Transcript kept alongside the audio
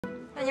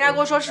那你来给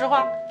我说实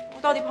话，我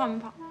到底胖没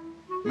胖？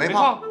没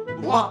胖，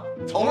不胖，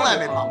从来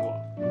没胖过。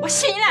我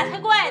信你俩才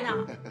怪呢！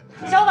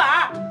小婉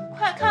儿，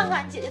快看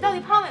看姐姐到底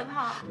胖没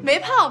胖？没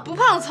胖，不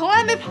胖，从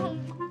来没胖过。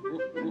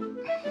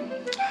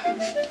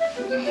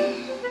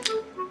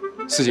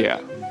四姐，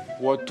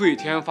我对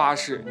天发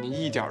誓，你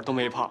一点都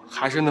没胖，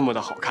还是那么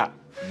的好看。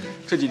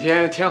这几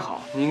天天好，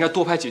你应该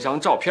多拍几张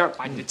照片，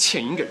把你的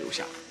倩影给留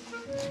下。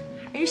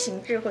还是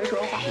邢智慧说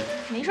话，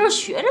没事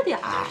学着点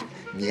儿。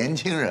年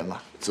轻人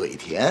嘛，嘴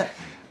甜。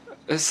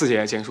四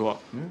姐，先说，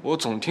我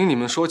总听你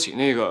们说起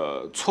那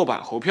个错版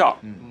猴票，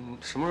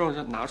什么时候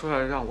拿出来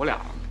让我俩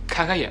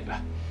开开眼呗？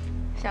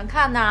想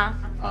看呢？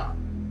啊，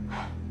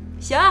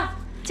行，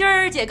今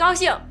儿姐高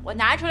兴，我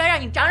拿出来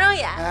让你长长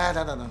眼。哎，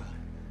等，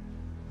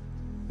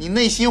你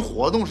内心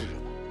活动是什么？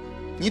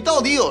你到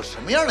底有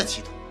什么样的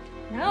企图？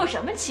能有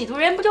什么企图？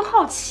人不就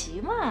好奇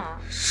吗？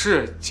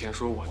是姐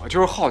说，我就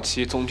是好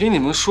奇，总听你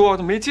们说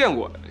都没见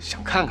过，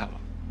想看看了。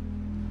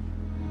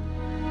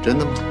真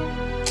的吗？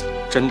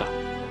真的。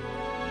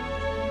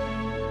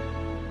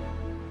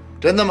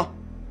真的吗？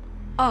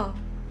嗯。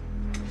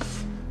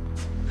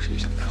谁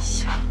想看？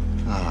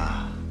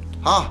啊，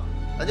好，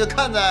那就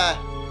看在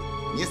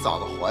你嫂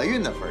子怀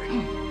孕的份上，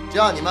就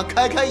让你们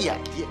开开眼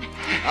界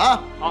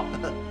啊！好，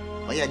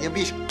把眼睛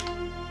闭上。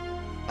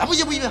啊，不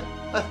行，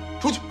哎，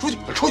出去！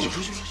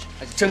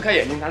睁开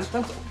眼睛，咱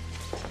走。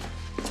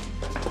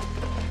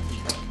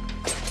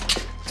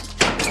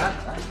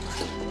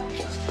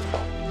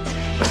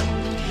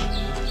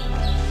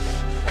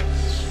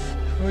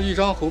说一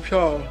张猴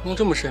票弄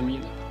这么神秘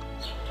呢？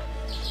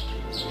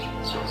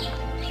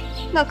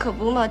那可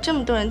不嘛，这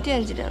么多人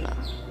惦记着呢。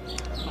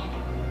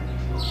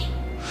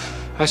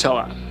哎，小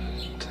婉，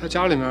在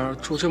家里面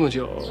住这么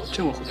久，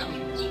见过猴票吗？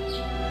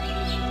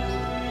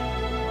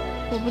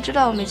我不知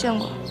道，我没见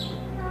过。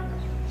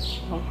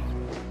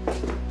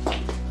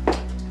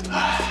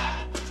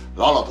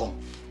老公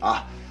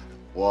啊，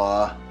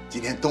我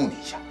今天动你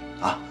一下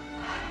啊。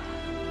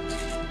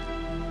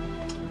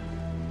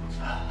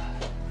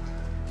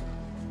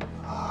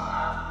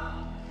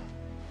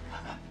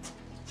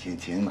轻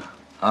轻的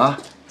啊，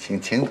轻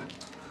轻的。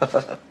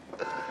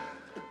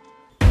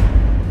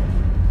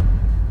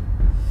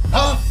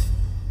啊！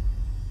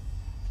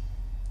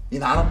你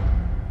拿了吗？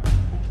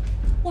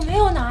我没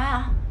有拿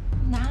呀，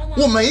你拿了吗？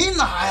我没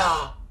拿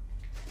呀。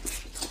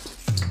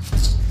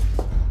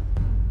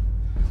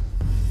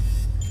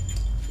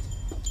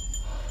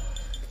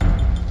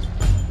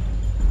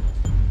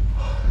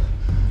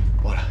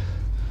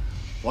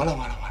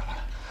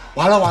完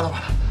了！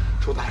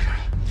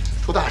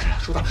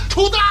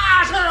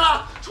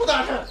出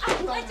大事了！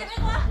哎，姐别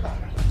管！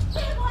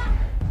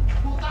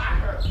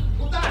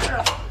出大事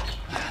了！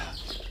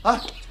啊，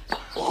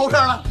我猴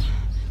票呢？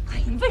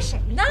哎，你问谁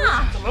呢？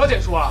怎么了，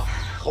简叔啊？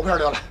猴票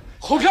丢了，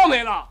猴票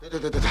没了。对，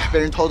被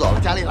人偷走了，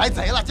家里来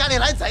贼了！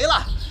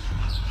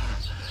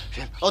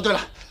谁？哦，对了，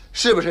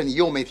是不是你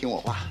又没听我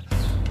话，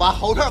把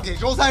猴票给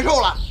周三寿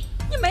了？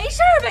你没事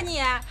吧你？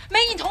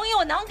没你同意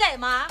我能给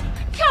吗？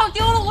票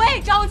丢了我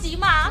也着急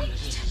嘛。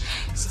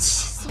气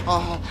死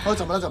我！哦，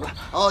怎么了？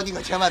哦，你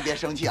可千万别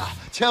生气啊，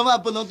千万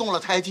不能动了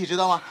胎气，知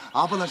道吗？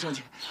啊，不能生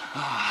气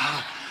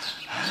啊！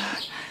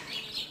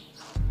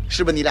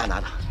是不是你俩拿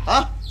的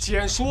啊？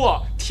简叔，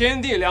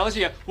天地良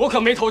心，我可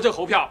没投这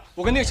猴票，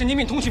我跟那个神经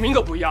病通气名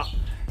可不一样。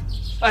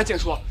哎，简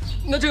叔，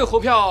那这个猴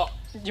票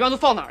你一般都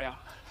放哪儿呀？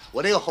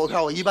我这个猴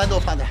票我一般都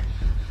放在，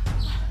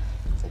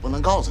我不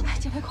能告诉你。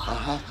姐别管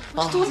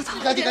我肚子疼。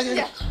赶紧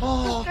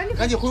哦，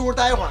赶紧回屋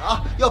待一会儿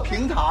啊！要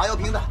平躺，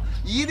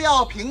一定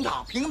要平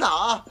躺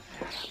啊！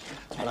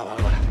完了，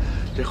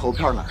这猴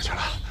票哪儿去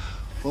了？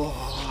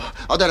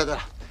哦，对了，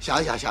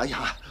想一想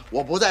啊，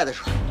我不在的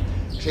时候，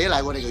谁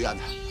来过这个院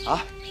子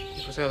啊？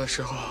你不在的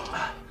时候，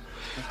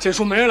简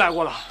叔没人来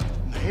过了。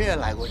没人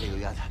来过这个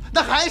院子，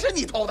那还是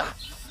你偷的？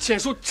简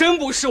叔真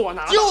不是我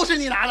拿的，就是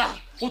你拿的。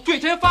我对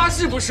天发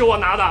誓不是我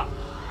拿的。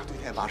对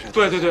天发誓。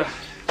对，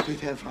对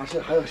天发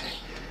誓，还有谁？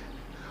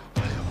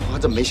我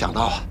怎么没想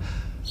到啊？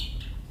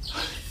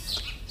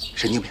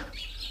神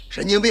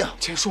经病！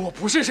简叔，我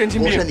不是神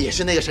经病。不是你，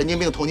是那个神经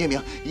病童庆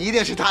明，一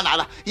定是他拿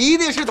的，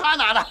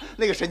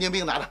那个神经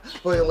病拿的。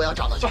我要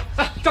找他去。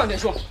哎，这样简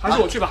叔，还是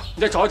我去吧，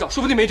你再找一找，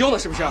说不定没丢呢，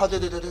是不是？啊，对，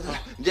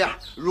你这样，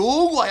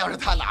如果要是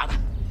他拿的，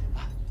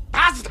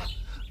打死他！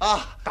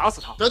啊，打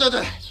死他！对，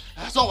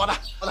算我的，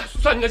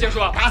算你的，简叔，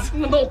打死，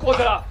那我过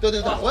去了。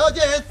对，活要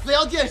见人，死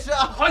要见尸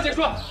啊！好，简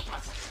叔，打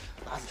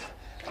死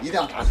他，一定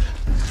要打死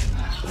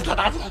他，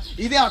打死他，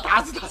一定要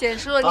打死他。简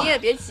叔，你也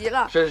别急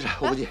了。是，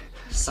我不急。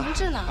邢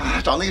智呢？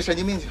找那个神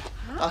经病去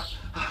啊！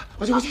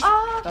我去！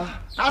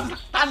打死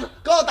他！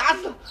给我打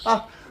死他！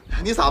啊！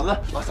你嫂子呢？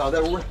我嫂子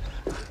在屋呢。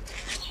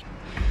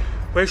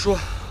喂，叔，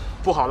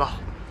不好了，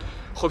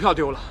猴票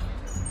丢了。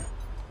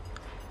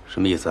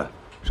什么意思？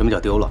什么叫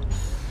丢了？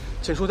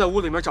简叔在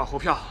屋里面找猴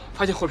票，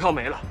发现猴票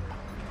没了。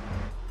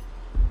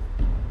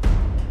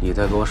你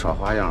在给我耍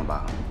花样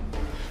吧？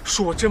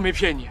叔，我真没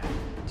骗你。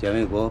简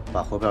卫国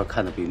把猴票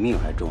看得比命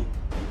还重，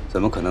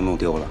怎么可能弄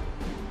丢了？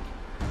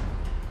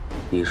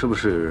你是不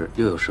是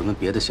又有什么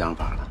别的想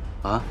法了？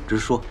啊，直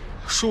说。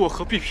说我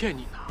何必骗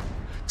你呢？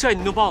债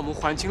你都帮我们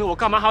还清了，我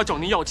干嘛还要找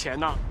您要钱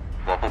呢？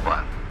我不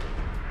管，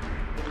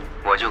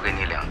我就给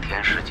你2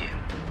天时间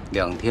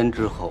，2天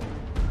之后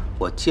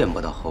我见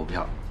不到猴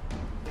票，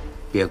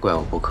别怪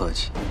我不客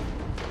气，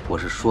我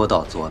是说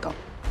到做到。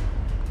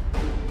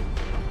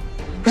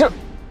不是。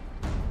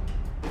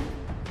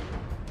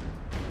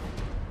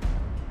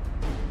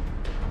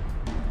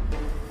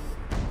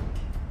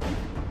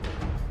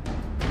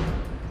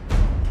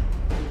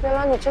 原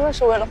来你真的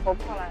是为了猴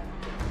票来的。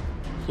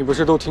你不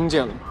是都听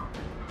见了吗？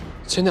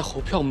现在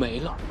猴票没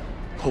了，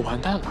我完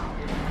蛋了。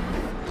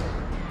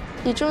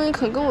你终于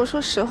肯跟我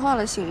说实话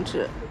了，星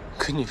志。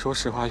跟你说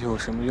实话又有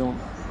什么用呢？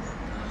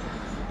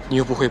你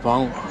又不会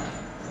帮我。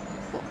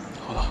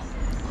好了，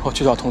我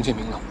去找童启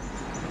明了。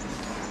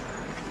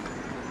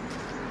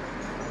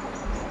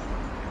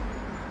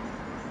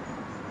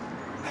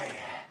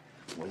哎，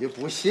我就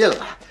不信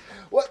了，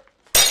我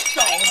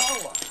找到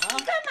我啊！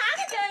你干嘛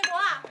呢，建国？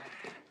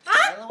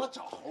我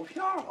找猴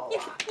票啊！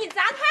你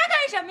砸它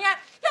干什么呀？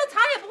要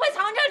藏也不会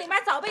藏这里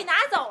面，早被拿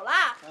走了。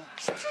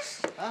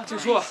建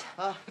叔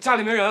啊，家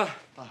里没人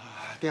啊！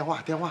电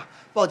话，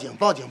报警啊！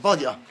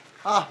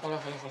好了。爸妈，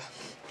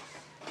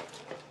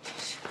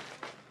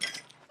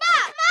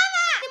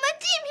你们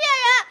净骗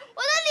人！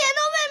我的脸都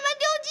被你们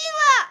丢尽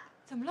了。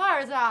怎么了，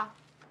儿子？啊？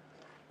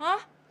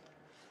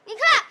你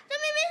看，这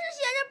明明是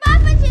写着8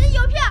分钱的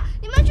邮票，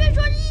你们却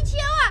说是1000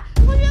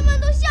万。同学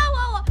们都笑话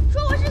我，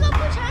说我是个不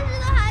诚实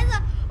的孩子。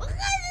我恨死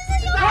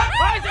这邮票！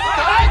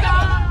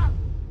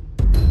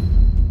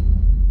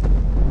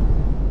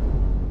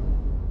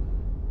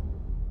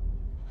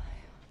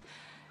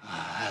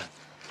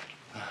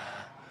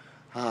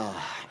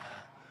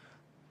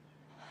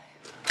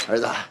儿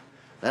子，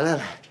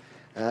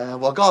来，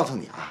我告诉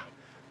你啊，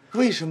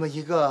为什么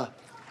一个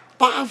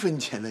8分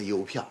钱的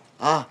邮票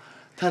啊，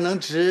它能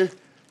值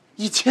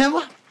1000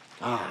万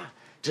啊？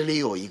这里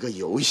有一个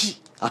游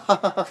戏啊！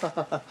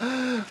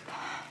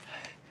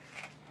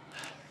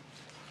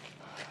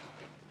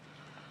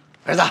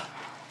儿子，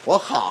我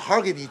好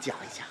好给你讲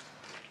一讲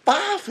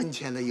，8分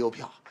钱的邮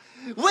票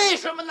为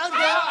什么能值？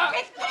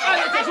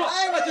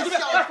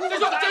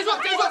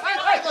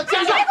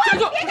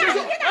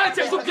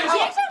建叔，你小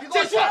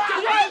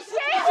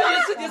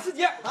兔崽四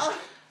姐，啊，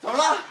怎么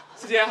了？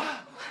四姐，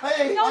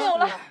哎，腰扭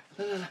了。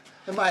来，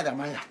慢一点，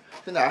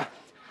在哪儿？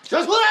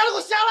小兔来了，给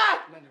我下来！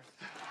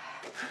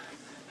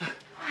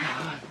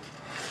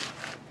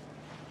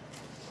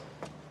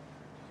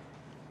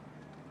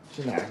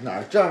是哪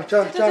儿？这儿。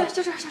就这儿。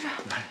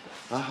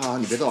啊，好，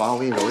你别动啊，我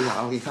给你揉一下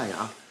啊，我给你看一下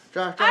啊，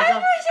这儿。哎，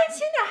先轻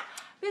点，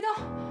别动。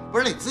不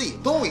是你自己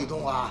动一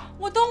动啊？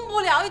我动不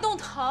了，一动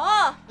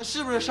疼。那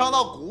是不是伤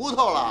到骨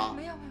头了？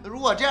没有。如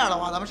果这样的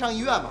话，咱们上医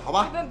院吧，好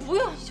吧？不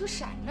用，就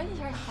闪着一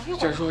下，好一会儿。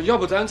建叔，要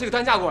不咱这个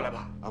担架过来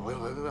吧？啊，不用。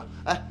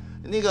哎，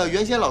那个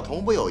原先老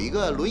童不有一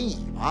个轮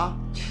椅吗？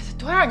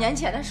多少年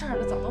前的事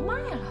了，早都卖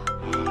了。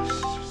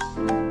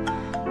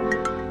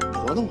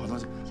活动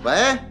去。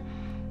喂。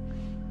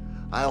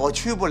哎，我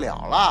去不了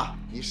了，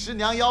你师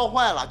娘腰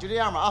坏了，就这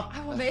样吧啊！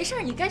哎，我没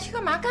事，你该去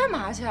干嘛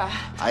去。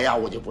哎呀，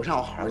我就不上，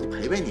我好好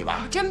陪你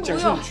吧。真不建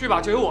叔，用你，去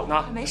吧，这有我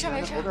呢。没事。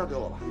头片给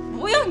我吧。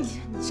不用你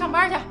上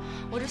班去，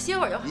我这歇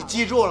会儿就好。你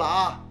记住了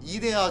啊，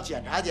一定要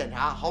检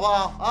查，好不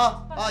好？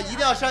啊，一定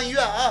要上医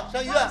院啊，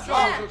上医院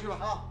放心去吧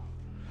啊！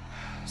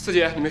四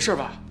姐，你没事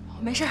吧？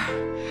我没事，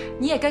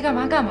你也该干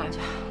嘛去，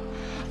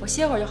我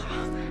歇会儿就好。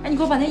哎，你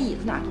给我把那椅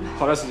子拿过来。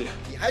好嘞，四姐。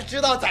你还知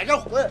道在这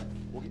混？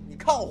你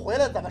看我回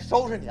来怎么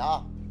收拾你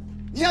啊？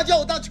你想叫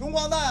我当穷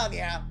光蛋啊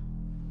你？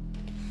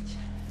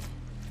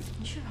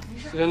你去吧，没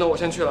事。四姐，那我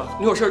先去了，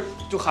你有事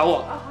就喊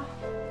我。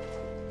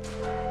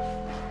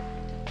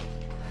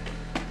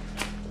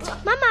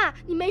妈妈，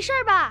你没事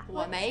吧？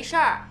我没事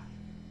儿。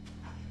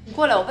你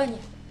过来，我问你，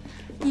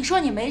你说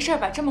你没事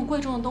把这么贵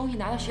重的东西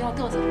拿到学校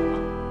嘚瑟什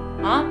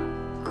么？啊？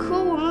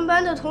可我们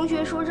班的同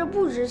学说这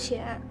不值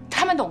钱。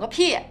他们懂个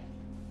屁！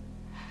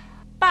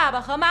爸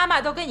爸和妈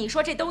妈都跟你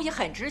说这东西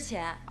很值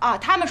钱啊，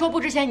他们说不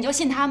值钱你就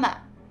信他们。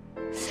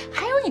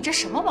还有你这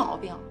什么毛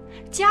病？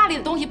家里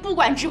的东西不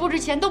管值不值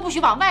钱都不许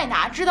往外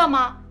拿，知道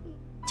吗？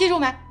记住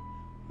没？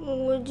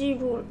我记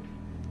住了。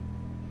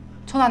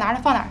从哪拿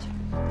来放哪儿去。